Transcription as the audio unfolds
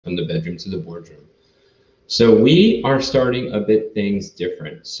from the bedroom to the boardroom. So we are starting a bit things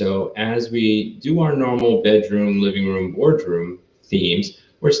different. So as we do our normal bedroom, living room, boardroom themes,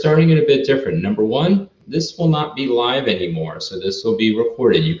 we're starting it a bit different. Number one, this will not be live anymore. So this will be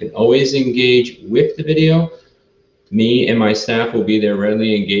recorded. You can always engage with the video. Me and my staff will be there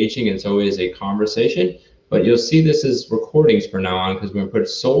readily engaging. It's always a conversation, but you'll see this as recordings from now on because we're going to put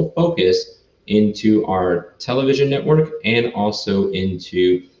sole focus into our television network and also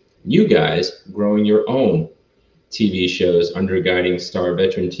into you guys growing your own TV shows under Guiding Star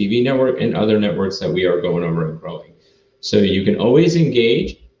Veteran TV Network and other networks that we are going over and growing. So you can always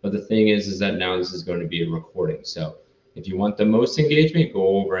engage, but the thing is that now this is going to be a recording. So if you want the most engagement, go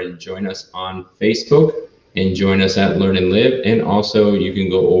over and join us on Facebook and join us at Learn and Live. And also you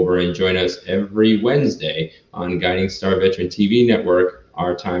can go over and join us every Wednesday on Guiding Star Veteran TV Network.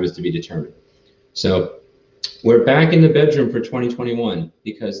 Our time is to be determined. So we're back in the bedroom for 2021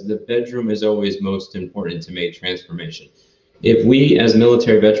 because the bedroom is always most important to make transformation. If we as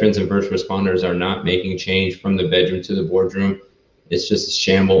military veterans and first responders are not making change from the bedroom to the boardroom, it's just a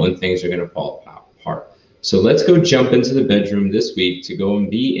shamble and things are going to fall apart. So let's go jump into the bedroom this week to go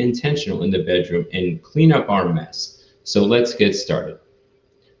and be intentional in the bedroom and clean up our mess. So let's get started.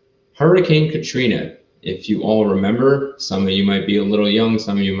 Hurricane Katrina. If you all remember, some of you might be a little young,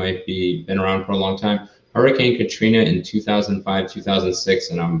 some of you might be been around for a long time. Hurricane Katrina in 2005,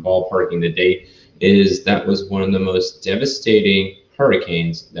 2006, and I'm ballparking the date, that was one of the most devastating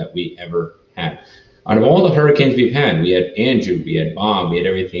hurricanes that we ever had. Out of all the hurricanes we've had, we had Andrew, we had Bob, we had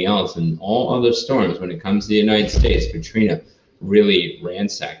everything else, and all other storms. When it comes to the United States, Katrina really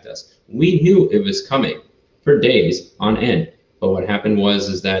ransacked us. We knew it was coming for days on end, but what happened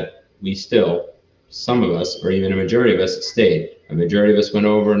was that we still, some of us, or even a majority of us, stayed. A majority of us went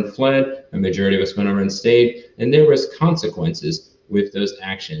over and fled, a majority of us went over and stayed, and there was consequences with those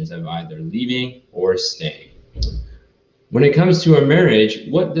actions of either leaving or staying. When it comes to a marriage,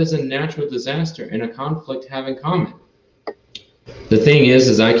 what does a natural disaster and a conflict have in common? The thing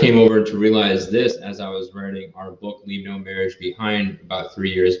is I came over to realize this as I was writing our book, Leave No Marriage Behind, about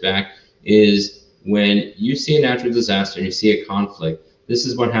 3 years back, is when you see a natural disaster and you see a conflict, this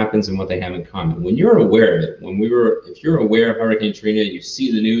is what happens and what they have in common. When you're aware of it, if you're aware of Hurricane Katrina, you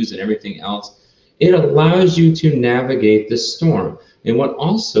see the news and everything else, it allows you to navigate the storm. And what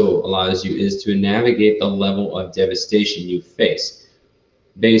also allows you is to navigate the level of devastation you face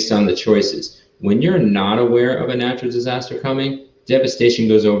based on the choices. When you're not aware of a natural disaster coming, devastation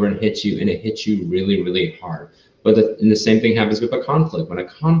goes over and hits you, and it hits you really, really hard. But the same thing happens with a conflict. When a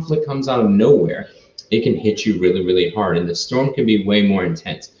conflict comes out of nowhere, it can hit you really, really hard, and the storm can be way more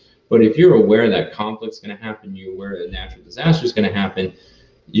intense. But if you're aware that conflict's going to happen, you're aware that natural disaster is going to happen,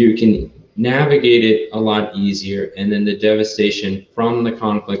 you can navigate it a lot easier, and then the devastation from the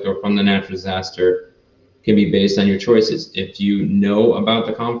conflict or from the natural disaster can be based on your choices. If you know about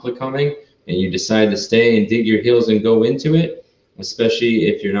the conflict coming and you decide to stay and dig your heels and go into it, especially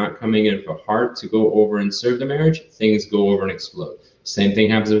if you're not coming in for heart to go over and serve the marriage, things go over and explode. Same thing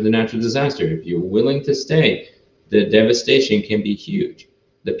happens with the natural disaster. If you're willing to stay, the devastation can be huge.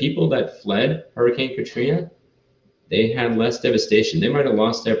 The people that fled Hurricane Katrina, they had less devastation. They might have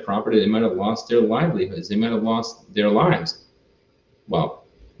lost their property. They might have lost their livelihoods. They might have lost their lives. Well,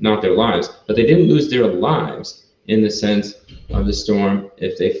 not their lives, but they didn't lose their lives in the sense of the storm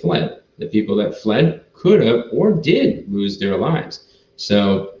if they fled. The people that fled could have or did lose their lives.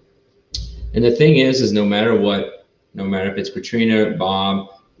 So, and the thing is no matter what, no matter if it's Katrina, Bob,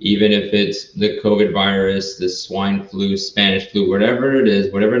 even if it's the COVID virus, the swine flu, Spanish flu, whatever it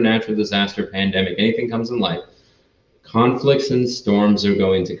is, whatever natural disaster, pandemic, anything comes in life, conflicts and storms are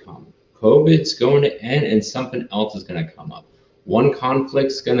going to come. COVID's going to end and something else is going to come up. One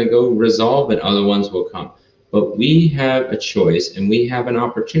conflict's going to go resolve and other ones will come. But we have a choice and we have an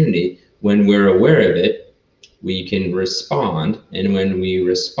opportunity. When we're aware of it, we can respond. And when we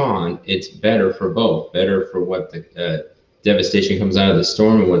respond, it's better for both. Better for what the devastation comes out of the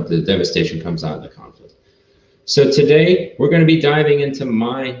storm and what the devastation comes out of the conflict. So today, we're going to be diving into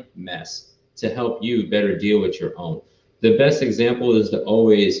my mess to help you better deal with your own. The best example is to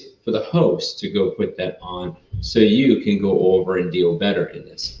always, for the host, to go put that on so you can go over and deal better in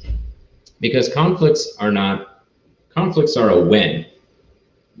this. Because conflicts are a when,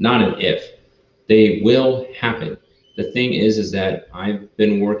 not an if. They will happen. The thing is that I've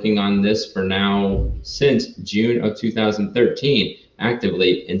been working on this for now since June of 2013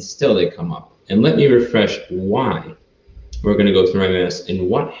 actively, and still they come up. And let me refresh why we're going to go through my mess and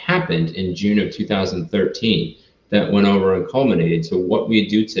what happened in June of 2013 that went over and culminated to what we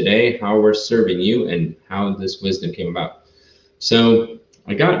do today, how we're serving you, and how this wisdom came about. So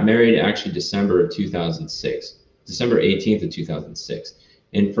I got married actually December of 2006, December 18th of 2006.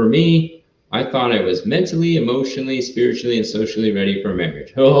 And for me, I thought I was mentally, emotionally, spiritually, and socially ready for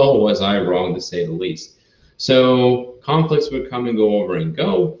marriage. Oh, was I wrong to say the least. So conflicts would come and go over and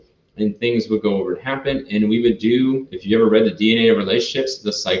go, and things would go over and happen. And we would do, if you ever read the DNA of relationships,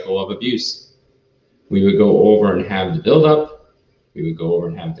 the cycle of abuse. We would go over and have the buildup, we would go over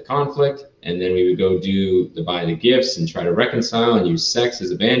and have the conflict, and then we would go do the buy the gifts and try to reconcile and use sex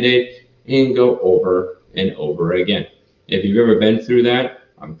as a band-aid and go over and over again. If you've ever been through that,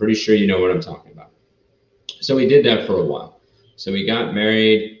 I'm pretty sure you know what I'm talking about. So we did that for a while. So we got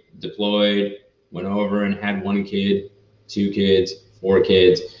married, deployed, went over and had 1 kid, 2 kids, 4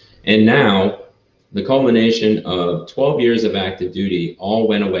 kids, and now the culmination of 12 years of active duty all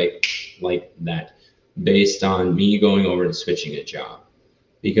went away like that, based on me going over and switching a job.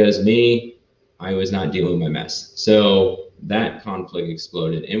 Because me, I was not dealing with my mess. So that conflict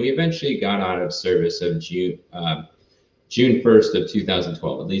exploded, and we eventually got out of service of June 1st of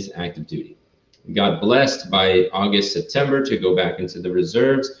 2012, at least active duty. We got blessed by August, September to go back into the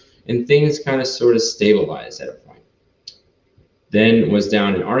reserves, and things kind of sort of stabilized at a point. Then was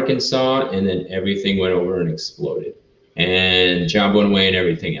down in Arkansas, and then everything went over and exploded. And job went away and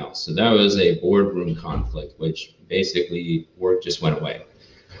everything else. So that was a boardroom conflict, which basically work just went away.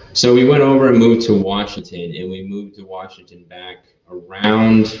 So we went over and moved to Washington, and we moved to Washington back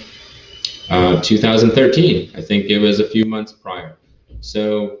around 2013. I think it was a few months prior.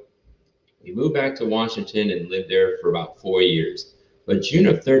 So we moved back to Washington and lived there for about 4 years. But June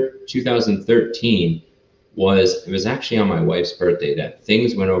of 2013 it was actually on my wife's birthday that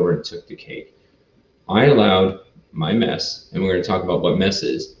things went over and took the cake. I allowed my mess, and we're going to talk about what mess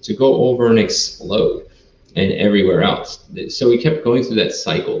is, to go over and explode and everywhere else. So we kept going through that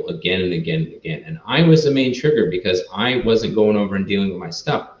cycle again and again and again. And I was the main trigger because I wasn't going over and dealing with my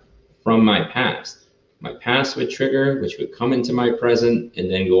stuff from my past. My past would trigger, which would come into my present and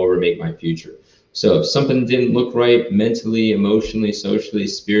then go over and make my future. So if something didn't look right mentally, emotionally, socially,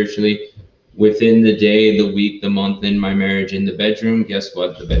 spiritually, within the day, the week, the month in my marriage, in the bedroom, guess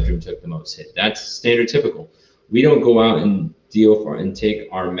what? The bedroom took the most hit. That's standard typical. We don't go out and deal for and take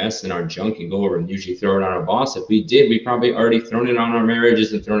our mess and our junk and go over and usually throw it on our boss. If we did, we probably already thrown it on our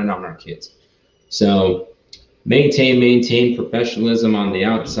marriages and thrown it on our kids. So maintain professionalism on the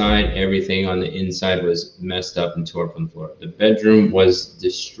outside. Everything on the inside was messed up and tore from the floor. The bedroom was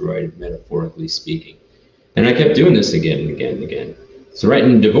destroyed, metaphorically speaking. And I kept doing this again and again and again.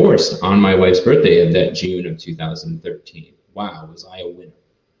 Threatened divorce on my wife's birthday of that June of 2013. Wow, was I a winner.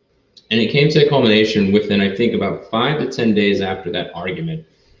 And it came to a culmination within, I think, about 5 to 10 days after that argument,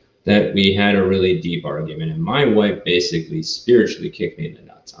 that we had a really deep argument. And my wife basically spiritually kicked me in the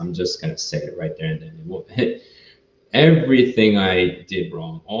nuts. I'm just going to say it right there and then. Everything I did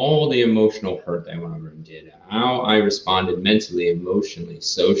wrong, all the emotional hurt that I went over and did, how I responded mentally, emotionally,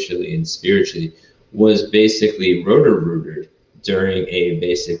 socially, and spiritually was basically rotor-rooted during a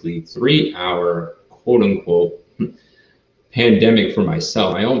basically 3-hour, quote-unquote, pandemic for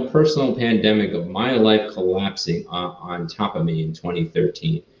myself, my own personal pandemic of my life collapsing on top of me in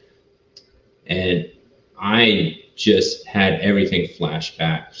 2013. And I just had everything flash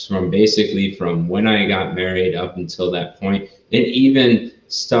back from when I got married up until that point, and even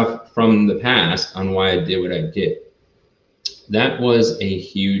stuff from the past on why I did what I did. That was a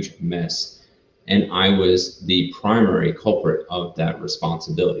huge mess, and I was the primary culprit of that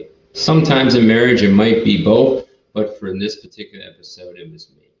responsibility. Sometimes in marriage it might be both, but for this particular episode, it was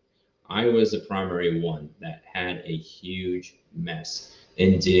me. I was the primary one that had a huge mess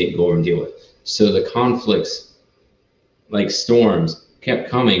and didn't go and deal with it. So the conflicts, like storms, kept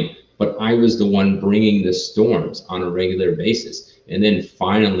coming, but I was the one bringing the storms on a regular basis. And then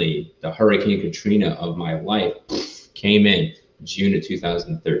finally, the Hurricane Katrina of my life came in June of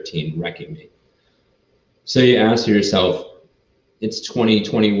 2013, wrecking me. So you ask yourself, it's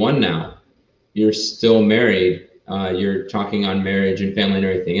 2021 now. You're still married. You're talking on marriage and family and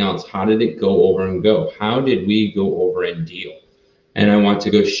everything else. How did it go over and go? How did we go over and deal? And I want to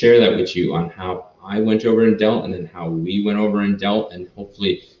go share that with you on how I went over and dealt, and then how we went over and dealt, and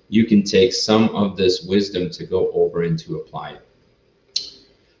hopefully you can take some of this wisdom to go over and to apply it.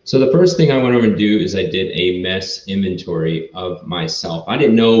 So the first thing I went over and do is I did a mess inventory of myself. I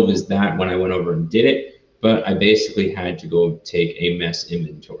didn't know it was that when I went over and did it, but I basically had to go take a mess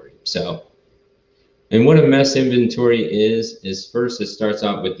inventory. And what a mess inventory is first it starts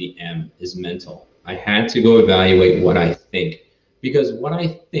out with the M, is mental. I had to go evaluate what I think, because what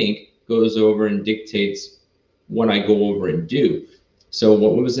I think goes over and dictates what I go over and do. So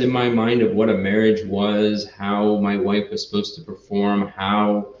what was in my mind of what a marriage was, how my wife was supposed to perform,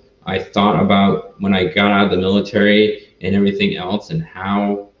 how I thought about when I got out of the military and everything else, and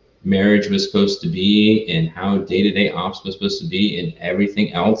how marriage was supposed to be, and how day-to-day ops was supposed to be, and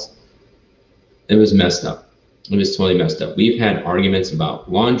everything else, it was messed up. It was totally messed up. We've had arguments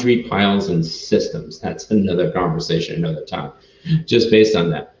about laundry piles and systems. That's another conversation, another time, just based on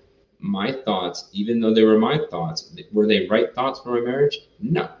that. My thoughts, even though they were my thoughts, were they right thoughts for my marriage?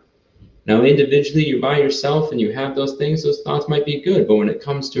 No. Now, individually, you're by yourself and you have those things, those thoughts might be good. But when it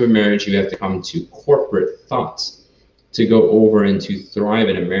comes to a marriage, you have to come to corporate thoughts to go over and to thrive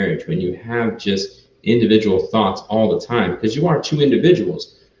in a marriage. When you have just individual thoughts all the time, because you are two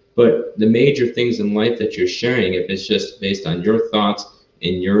individuals, but the major things in life that you're sharing, if it's just based on your thoughts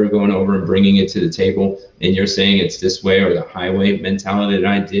and you're going over and bringing it to the table and you're saying it's this way or the highway mentality that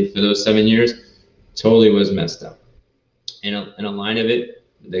I did for those 7 years, totally was messed up. And a line of it,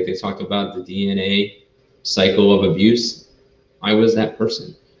 like they talked about the DNA cycle of abuse, I was that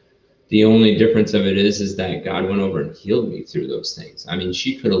person. The only difference of it is that God went over and healed me through those things. I mean,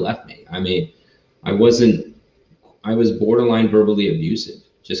 she could have left me. I mean, I was borderline verbally abusive,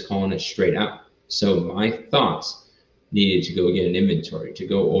 just calling it straight out. So my thoughts needed to go get an inventory, to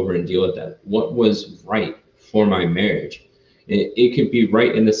go over and deal with that. What was right for my marriage? It could be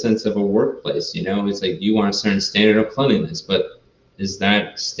right in the sense of a workplace, you know, it's like you want a certain standard of cleanliness, but is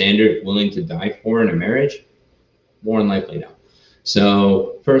that standard willing to die for in a marriage? More than likely no.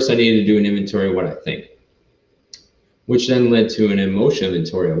 So first I needed to do an inventory of what I think, which then led to an emotion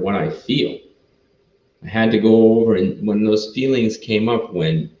inventory of what I feel. I had to go over, and when those feelings came up,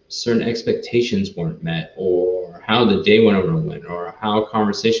 when certain expectations weren't met, or how the day went over and went, or how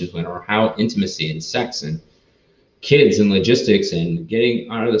conversations went, or how intimacy and sex and kids and logistics and getting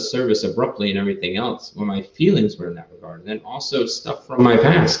out of the service abruptly and everything else, when my feelings were in that regard. And then also stuff from my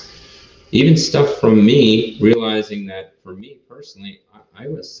past, even stuff from me, realizing that for me personally, I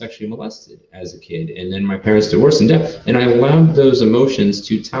was sexually molested as a kid, and then my parents divorced and death, and I allowed those emotions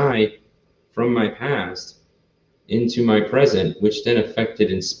to tie from my past into my present, which then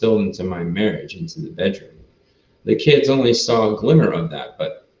affected and spilled into my marriage, into the bedroom. The kids only saw a glimmer of that,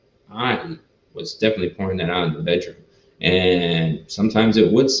 but I was definitely pouring that out in the bedroom. And sometimes it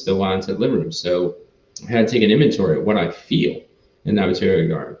would spill out into the living room. So I had to take an inventory of what I feel in that material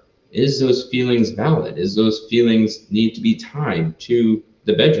regard. Is those feelings valid? Is those feelings need to be tied to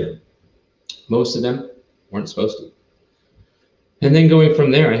the bedroom? Most of them weren't supposed to. And then going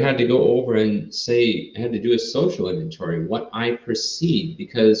from there, I had to go over and say, I had to do a social inventory, what I perceive,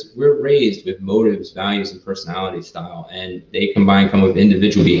 because we're raised with motives, values, and personality style, and they combine come with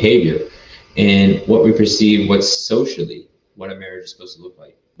individual behavior and what we perceive, what's socially, what a marriage is supposed to look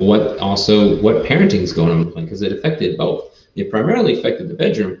like. What parenting is going on with, because it affected both. It primarily affected the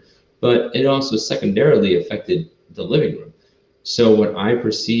bedroom, but it also secondarily affected the living room. So what I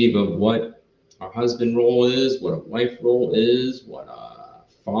perceive of what a husband role is, what a wife role is, what a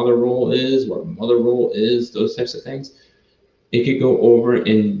father role is, what a mother role is, those types of things, it could go over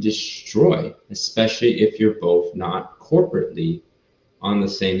and destroy, especially if you're both not corporately on the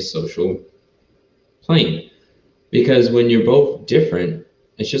same social plane. Because when you're both different,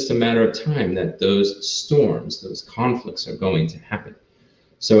 it's just a matter of time that those storms, those conflicts are going to happen.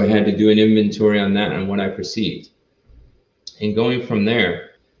 So I had to do an inventory on that and what I perceived. And going from there,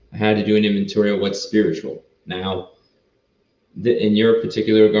 I had to do an inventory of what's spiritual. Now, in your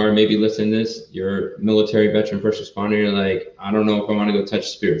particular regard, maybe listen to this, you're military veteran, first responder, you're like, I don't know if I want to go touch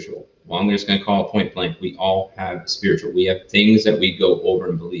spiritual. Well, I'm just going to call it point blank. We all have spiritual. We have things that we go over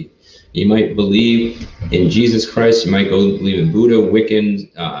and believe. You might believe in Jesus Christ. You might go believe in Buddha, Wiccan,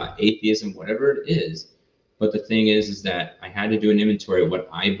 atheism, whatever it is. But the thing is that I had to do an inventory of what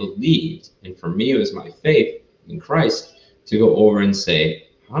I believed. And for me, it was my faith in Christ to go over and say,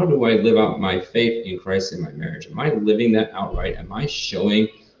 how do I live out my faith in Christ in my marriage? Am I living that outright? Am I showing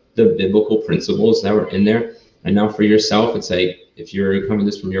the biblical principles that were in there? And now for yourself, it's like, if you're coming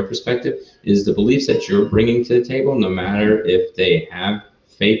this from your perspective, is the beliefs that you're bringing to the table, no matter if they have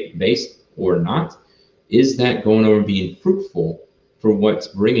faith-based or not, is that going over being fruitful for what's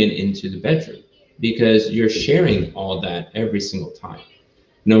bringing into the bedroom? Because you're sharing all that every single time.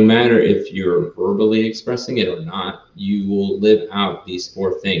 No matter if you're verbally expressing it or not, you will live out these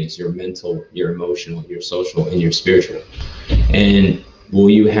four things: your mental, your emotional, your social, and your spiritual. And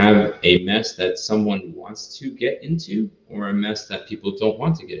will you have a mess that someone wants to get into, or a mess that people don't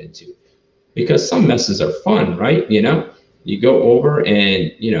want to get into? Because some messes are fun, right? You know, you go over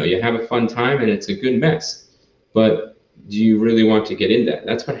and, you know, you have a fun time and it's a good mess. But do you really want to get in that?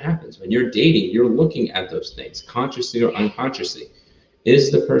 That's what happens when you're dating. You're looking at those things consciously or unconsciously.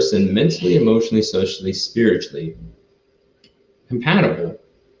 Is the person mentally, emotionally, socially, spiritually compatible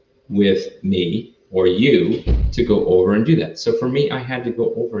with me or you to go over and do that? So for me, I had to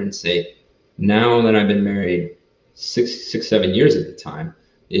go over and say, now that I've been married 7 years at the time,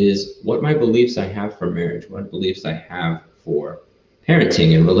 is what my beliefs I have for marriage, what beliefs I have for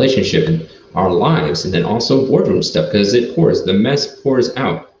parenting and relationship and our lives, and then also boardroom stuff, because the mess pours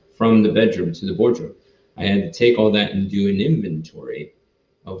out from the bedroom to the boardroom. I had to take all that and do an inventory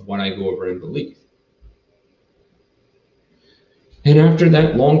of what I go over and believe. And after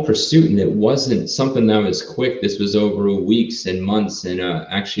that long pursuit, and it wasn't something that was quick, this was over weeks and months and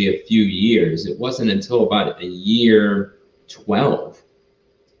actually a few years. It wasn't until about a year 12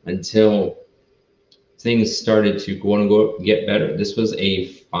 until things started to get better. This was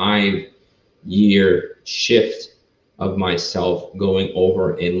a 5-year shift of myself going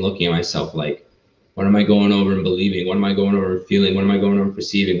over and looking at myself like, what am I going over and believing? What am I going over and feeling? What am I going over and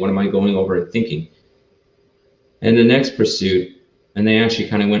perceiving? What am I going over and thinking? And the next pursuit, and they actually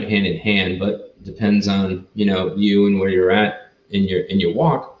kind of went hand in hand, but depends on, you and where you're at in your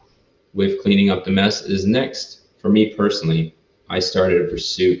walk with cleaning up the mess, is next. For me personally, I started a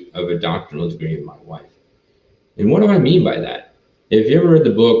pursuit of a doctoral degree with my wife. And what do I mean by that? If you ever read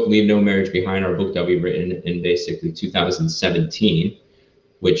the book Leave No Marriage Behind, our book that we've written in basically 2017,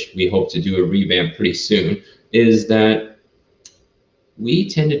 which we hope to do a revamp pretty soon, is that we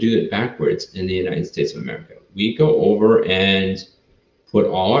tend to do it backwards in the United States of America. We go over and put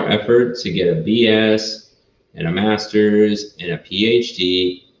all our effort to get a BS and a master's and a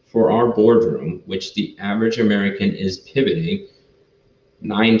PhD for our boardroom, which the average American is pivoting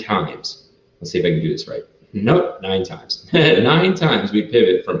 9 times. Let's see if I can do this right. Nope, 9 times. 9 times we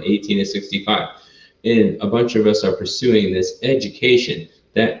pivot from 18 to 65. And a bunch of us are pursuing this education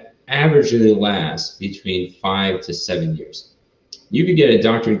that averagely lasts between 5 to 7 years. You could get a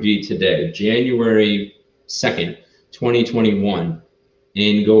doctorate degree today, January 2nd, 2021,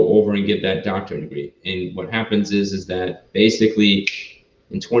 and go over and get that doctorate degree. And what happens is that basically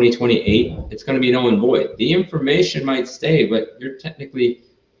in 2028, it's going to be null and void. The information might stay, but you're technically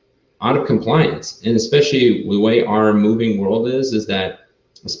out of compliance. And especially the way our moving world is that,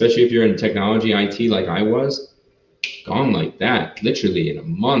 especially if you're in technology, IT, like I was, gone like that, literally in a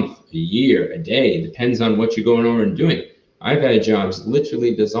month, a year, a day. It depends on what you're going over and doing. I've had jobs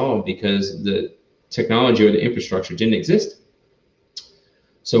literally dissolve because the technology or the infrastructure didn't exist.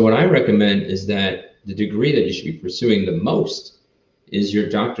 So what I recommend is that the degree that you should be pursuing the most is your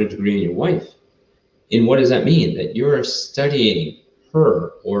doctorate degree in your wife. And what does that mean? That you're studying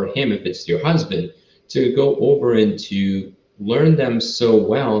her or him, if it's your husband, to go over and to learn them so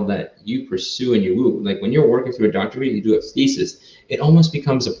well that you pursue and you woo. Like when you're working through a doctorate, you do a thesis, it almost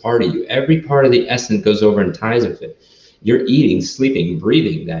becomes a part of you. Every part of the essence goes over and ties with it. You're eating, sleeping,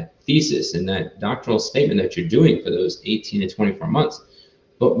 breathing that thesis and that doctoral statement that you're doing for those 18 to 24 months.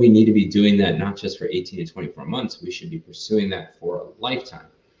 But we need to be doing that not just for 18 to 24 months. We should be pursuing that for a lifetime.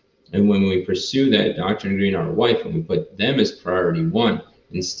 And when we pursue that doctorate degree in our wife and we put them as priority one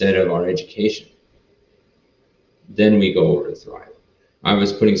instead of our education, then we go over to thrive. I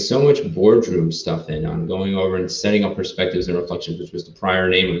was putting so much boardroom stuff in on going over and setting up perspectives and reflections, which was the prior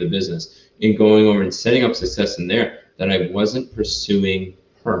name of the business, and going over and setting up success in there, that I wasn't pursuing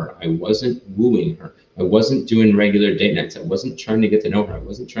her. I wasn't wooing her. I wasn't doing regular date nights. I wasn't trying to get to know her. I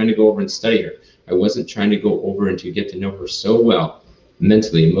wasn't trying to go over and study her. I wasn't trying to go over and to get to know her so well,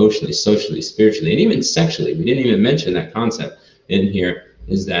 mentally, emotionally, socially, spiritually, and even sexually. We didn't even mention that concept in here,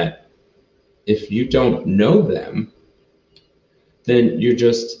 is that if you don't know them, then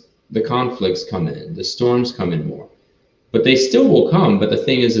the conflicts come in, the storms come in more. But they still will come, but the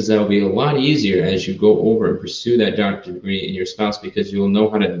thing is that it'll be a lot easier as you go over and pursue that doctorate degree in your spouse, because you'll know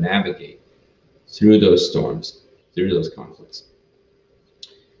how to navigate through those storms, through those conflicts.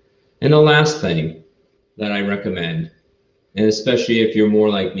 And the last thing that I recommend, and especially if you're more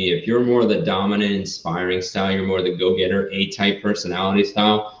like me, if you're more the dominant, inspiring style, you're more the go-getter, A-type personality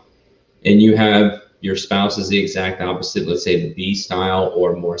style, and you have your spouse is the exact opposite, let's say the B style,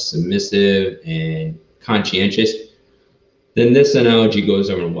 or more submissive and conscientious, then this analogy goes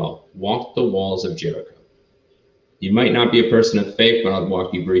over well. Walk the walls of Jericho. You might not be a person of faith, but I'll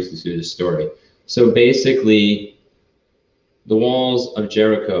walk you briefly through the story. So basically, the walls of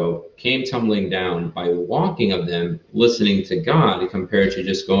Jericho came tumbling down by walking of them, listening to God, compared to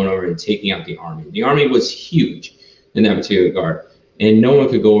just going over and taking out the army. The army was huge in that particular regard, and no one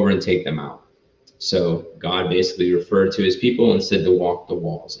could go over and take them out. So God basically referred to his people and said to walk the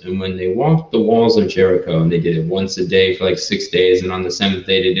walls. And when they walked the walls of Jericho, and they did it once a day for like 6 days, and on the 7th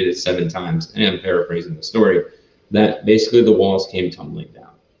day they did it 7 times, and I'm paraphrasing the story, that basically the walls came tumbling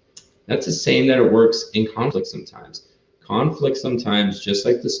down. That's the same that it works in conflict sometimes. Conflict sometimes, just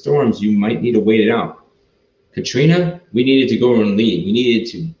like the storms, you might need to wait it out. Katrina, we needed to go and leave. We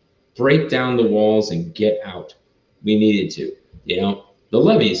needed to break down the walls and get out. We needed to. The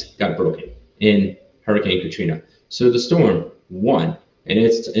levees got broken in Hurricane Katrina. So the storm won, and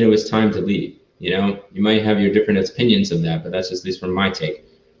it was time to leave. You might have your different opinions of that, but that's just at least from my take.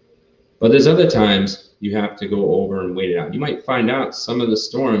 But there's other times you have to go over and wait it out. You might find out some of the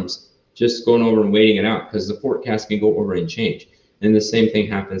storms just going over and waiting it out because the forecast can go over and change. And the same thing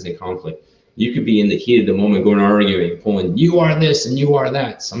happens in conflict. You could be in the heat of the moment going arguing, pulling, you are this and you are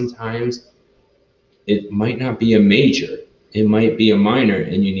that. Sometimes it might not be a major. It might be a minor,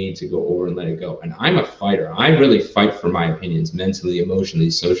 and you need to go over and let it go. And I'm a fighter. I really fight for my opinions mentally, emotionally,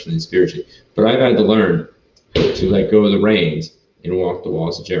 socially, and spiritually. But I've had to learn to let go of the reins and walk the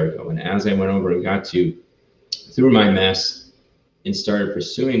walls of Jericho. And as I went over and got through my mess and started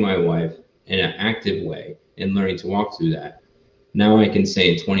pursuing my wife in an active way and learning to walk through that, now I can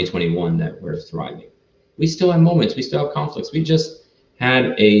say in 2021 that we're thriving. We still have moments. We still have conflicts. We just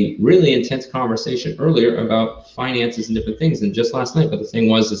had a really intense conversation earlier about finances and different things, and just last night. But the thing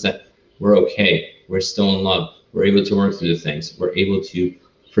is that we're okay. We're still in love. We're able to work through the things. We're able to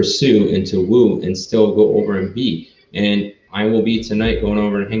pursue and to woo and still go over and be. And I will be tonight going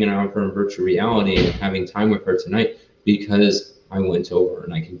over and hanging out with her in virtual reality and having time with her tonight because I went over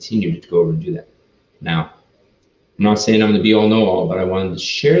and I continue to go over and do that. Now, I'm not saying I'm going to be all know all, but I wanted to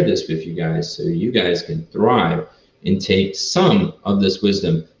share this with you guys so you guys can thrive and take some of this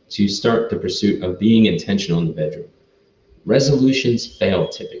wisdom to start the pursuit of being intentional in the bedroom. Resolutions fail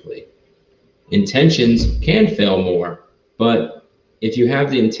typically. Intentions can fail more, but if you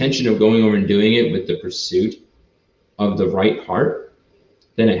have the intention of going over and doing it with the pursuit of the right heart,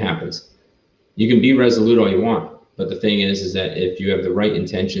 then it happens. You can be resolute all you want, but the thing is that if you have the right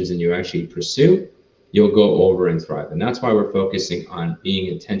intentions and you actually pursue, you'll go over and thrive. And that's why we're focusing on being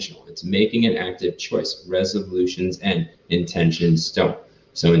intentional. It's making an active choice. Resolutions and intentions don't.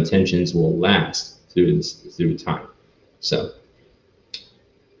 So intentions will last through time. So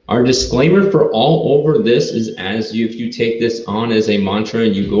our disclaimer for all over this is if you take this on as a mantra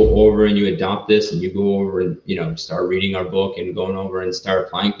and you go over and you adopt this and you go over and start reading our book and going over and start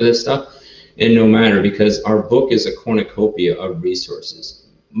applying for this stuff, and no matter, because our book is a cornucopia of resources.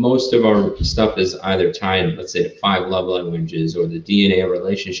 Most of our stuff is either tied, let's say, to 5 love languages or the DNA of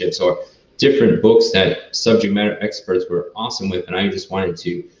relationships or different books that subject matter experts were awesome with. And I just wanted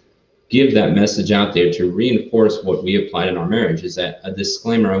to give that message out there to reinforce what we applied in our marriage. Is that a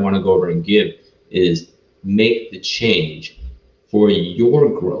disclaimer I want to go over and give is make the change for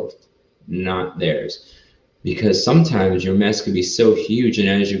your growth, not theirs. Because sometimes your mess could be so huge, and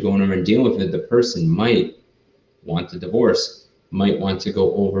as you're going over and dealing with it, the person might want to divorce, might want to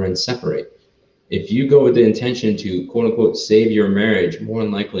go over and separate. If you go with the intention to quote unquote save your marriage, more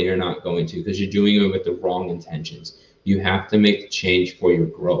than likely you're not going to, because you're doing it with the wrong intentions. You have to make the change for your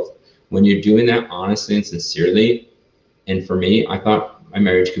growth. When you're doing that honestly and sincerely, and for me, I thought my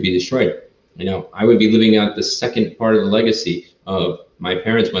marriage could be destroyed. I would be living out the second part of the legacy of my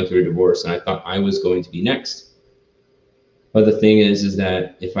parents went through a divorce, and I thought I was going to be next. But the thing is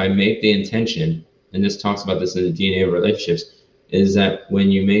that if I make the intention, and this talks about this in the DNA of relationships, is that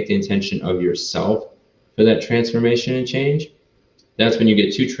when you make the intention of yourself for that transformation and change, that's when you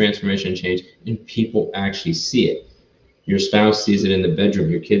get to transformation and change and people actually see it. Your spouse sees it in the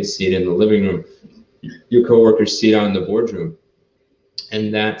bedroom, your kids see it in the living room, your coworkers see it out in the boardroom.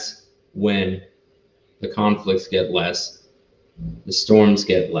 And that's when the conflicts get less, the storms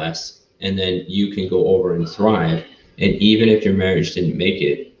get less, and then you can go over and thrive. And even if your marriage didn't make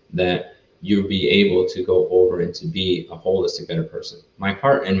it, that you'll be able to go over and to be a holistic, better person. My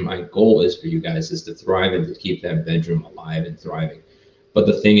heart and my goal is for you guys is to thrive and to keep that bedroom alive and thriving. But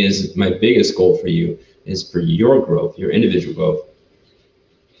the thing is, my biggest goal for you is for your growth, your individual growth,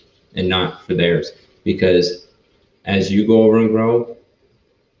 and not for theirs. Because as you go over and grow,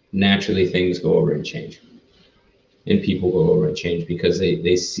 naturally things go over and change. And people go over and change because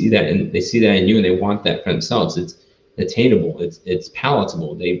they see that, and they see that in you, and they want that for themselves. It's attainable, it's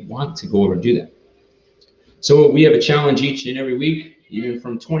palatable. They want to go over and do that. So we have a challenge each and every week, even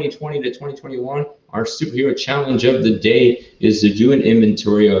from 2020 to 2021. Our superhero challenge of the day is to do an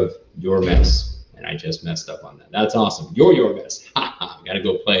inventory of your mess. And I just messed up on that. That's awesome. You're your mess. Gotta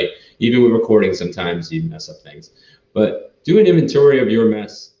go play. Even with recording, sometimes you mess up things. But do an inventory of your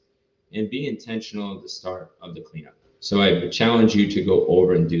mess and be intentional at the start of the cleanup. So I would challenge you to go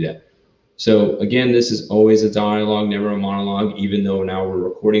over and do that. So again, this is always a dialogue, never a monologue, even though now we're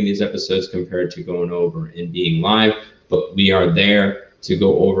recording these episodes compared to going over and being live, but we are there to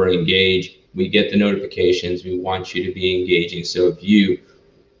go over and engage. We get the notifications. We want you to be engaging. So if you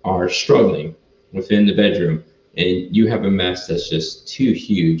are struggling within the bedroom and you have a mess that's just too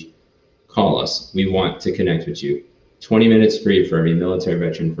huge, call us. We want to connect with you. 20 minutes free for every military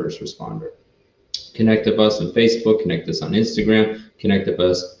veteran first responder. Connect with us on Facebook, connect us on Instagram, connect with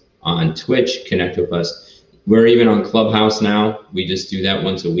us on Twitch, connect with us. We're even on Clubhouse now. We just do that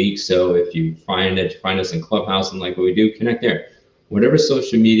once a week. So if you find us in Clubhouse and like what we do, connect there. Whatever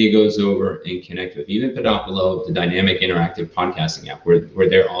social media goes over and connect with, even Podopolo, the dynamic interactive podcasting app, we're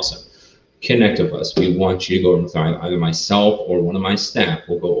there also. Connect with us. We want you to go over and thrive. Either myself or one of my staff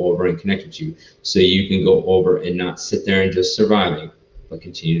will go over and connect with you so you can go over and not sit there and just surviving, but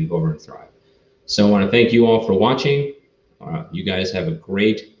continue to go over and thrive. So I want to thank you all for watching. You guys have a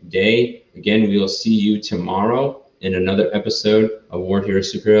great day. Again, we will see you tomorrow in another episode of War Hero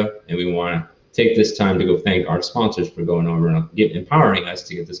Superhero, and we want to take this time to go thank our sponsors for going over and empowering us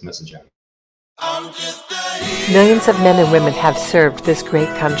to get this message out. Millions of men and women have served this great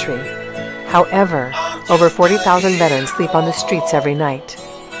country. However, over 40,000 veterans sleep on the streets every night.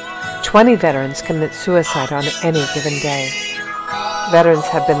 20 veterans commit suicide on any given day. Veterans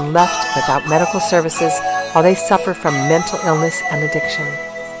have been left without medical services while they suffer from mental illness and addiction.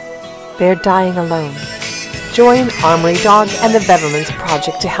 They are dying alone. Join Armory Dog and the Veterans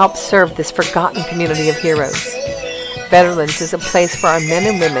Project to help serve this forgotten community of heroes. Veterans is a place for our men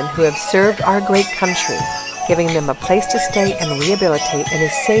and women who have served our great country, giving them a place to stay and rehabilitate in a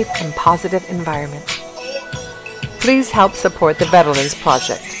safe and positive environment. Please help support the Veterans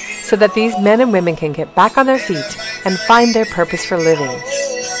Project so that these men and women can get back on their feet and find their purpose for living.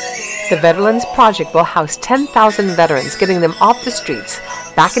 The Veterans Project will house 10,000 veterans, getting them off the streets,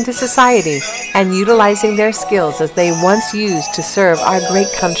 back into society, and utilizing their skills as they once used to serve our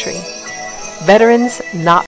great country. Veterans, not